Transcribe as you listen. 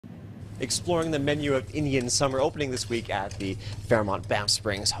exploring the menu of Indian summer, opening this week at the Fairmont Banff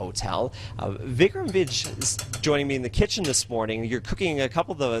Springs Hotel. Vikram Vij is joining me in the kitchen this morning. You're cooking a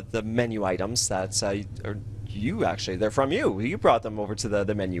couple of the menu items that they're from you. You brought them over to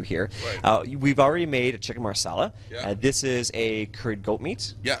the menu here. Right. We've already made a chicken marsala. Yeah. This is a curried goat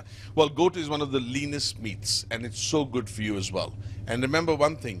meat. Yeah, well, goat is one of the leanest meats, and it's so good for you as well. And remember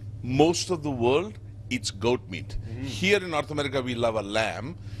one thing, most of the world eats goat meat. Here in North America, we love a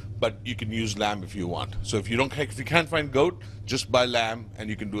lamb, but you can use lamb if you want. So if you can't find goat, just buy lamb, and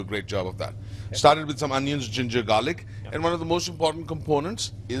you can do a great job of that. Okay. Started with some onions, ginger, garlic, and one of the most important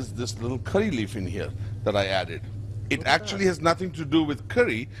components is this little curry leaf in here that I added. It actually has nothing to do with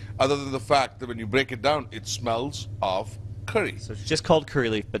curry, other than the fact that when you break it down, it smells of curry. So it's just called curry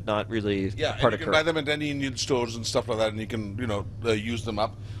leaf, but not really part of curry. Yeah, you can buy them at any Indian stores and stuff like that, and you can, use them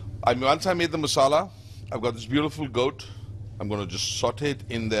up. Once I made the masala, I've got this beautiful goat. I'm going to just saute it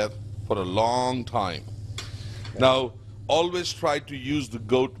in there for a long time. Okay. Now, always try to use the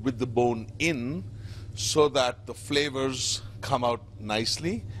goat with the bone in so that the flavors come out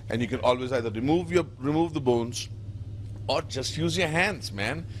nicely, and you can always either remove the bones or just use your hands,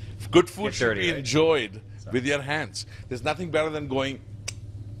 man. Good food should be enjoyed with your hands. There's nothing better than going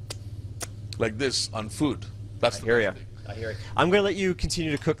like this on food. That's the best thing. I hear it. I'm going to let you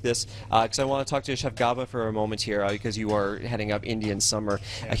continue to cook this because I want to talk to Chef Gaba for a moment here because you are heading up Indian summer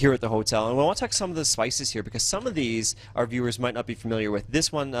here at the hotel. And I want to talk some of the spices here because some of these our viewers might not be familiar with.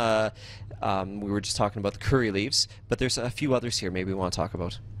 This one, we were just talking about the curry leaves, but there's a few others here maybe we want to talk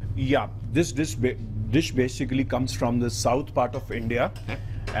about. Yeah, this dish basically comes from the south part of India.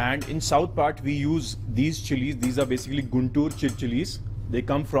 And in south part we use these chilies. These are basically Guntur chilies. They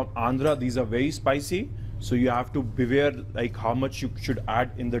come from Andhra. These are very spicy. So you have to beware like how much you should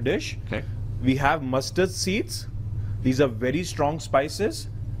add in the dish. Okay. We have mustard seeds. These are very strong spices.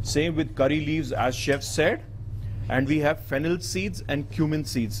 Same with curry leaves, as chef said. And we have fennel seeds and cumin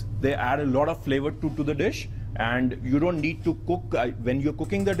seeds. They add a lot of flavor to the dish. And you don't need to cook. When you're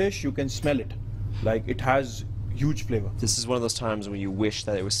cooking the dish, you can smell it. Like it has huge flavor. This is one of those times when you wish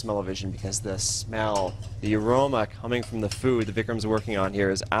that it was smell-o-vision because the smell, the aroma coming from the food that Vikram's working on here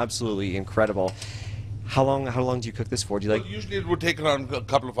is absolutely incredible. How long do you cook this for? Do you Usually it would take around a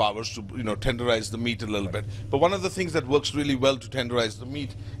couple of hours to tenderize the meat a little bit. But one of the things that works really well to tenderize the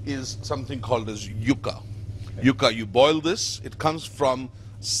meat is something called as yuca. Yuca, you boil this. It comes from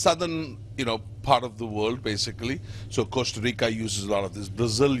southern part of the world basically. So Costa Rica uses a lot of this.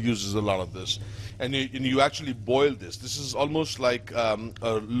 Brazil uses a lot of this. And you actually boil this. This is almost like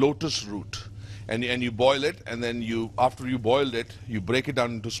a lotus root. And you boil it, and then after you boiled it, you break it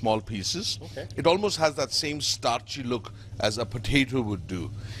down into small pieces. Okay. It almost has that same starchy look as a potato would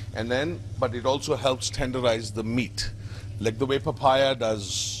do. But it also helps tenderize the meat, like the way papaya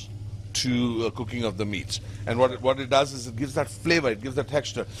does to cooking of the meats. And what it does is it gives that flavor, it gives that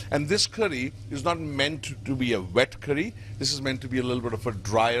texture. And this curry is not meant to be a wet curry. This is meant to be a little bit of a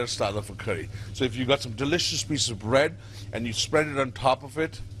drier style of a curry. So if you got some delicious piece of bread, and you spread it on top of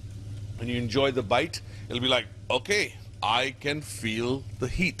it, and you enjoy the bite, it'll be like, okay, I can feel the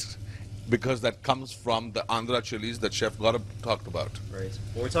heat because that comes from the Andhra chilies that Chef Gaurav talked about. Right.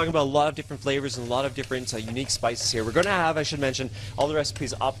 Well, we're talking about a lot of different flavors and a lot of different unique spices here. We're going to have, I should mention, all the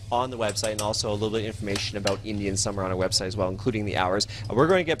recipes up on the website and also a little bit of information about Indian summer on our website as well, including the hours. We're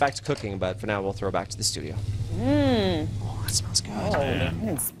going to get back to cooking, but for now we'll throw back to the studio. Mmm. Oh, that smells good. Oh,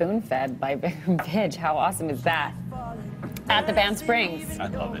 and spoon-fed by Vikram Vij. How awesome is that? At the Banff Springs. I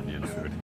love Indian food.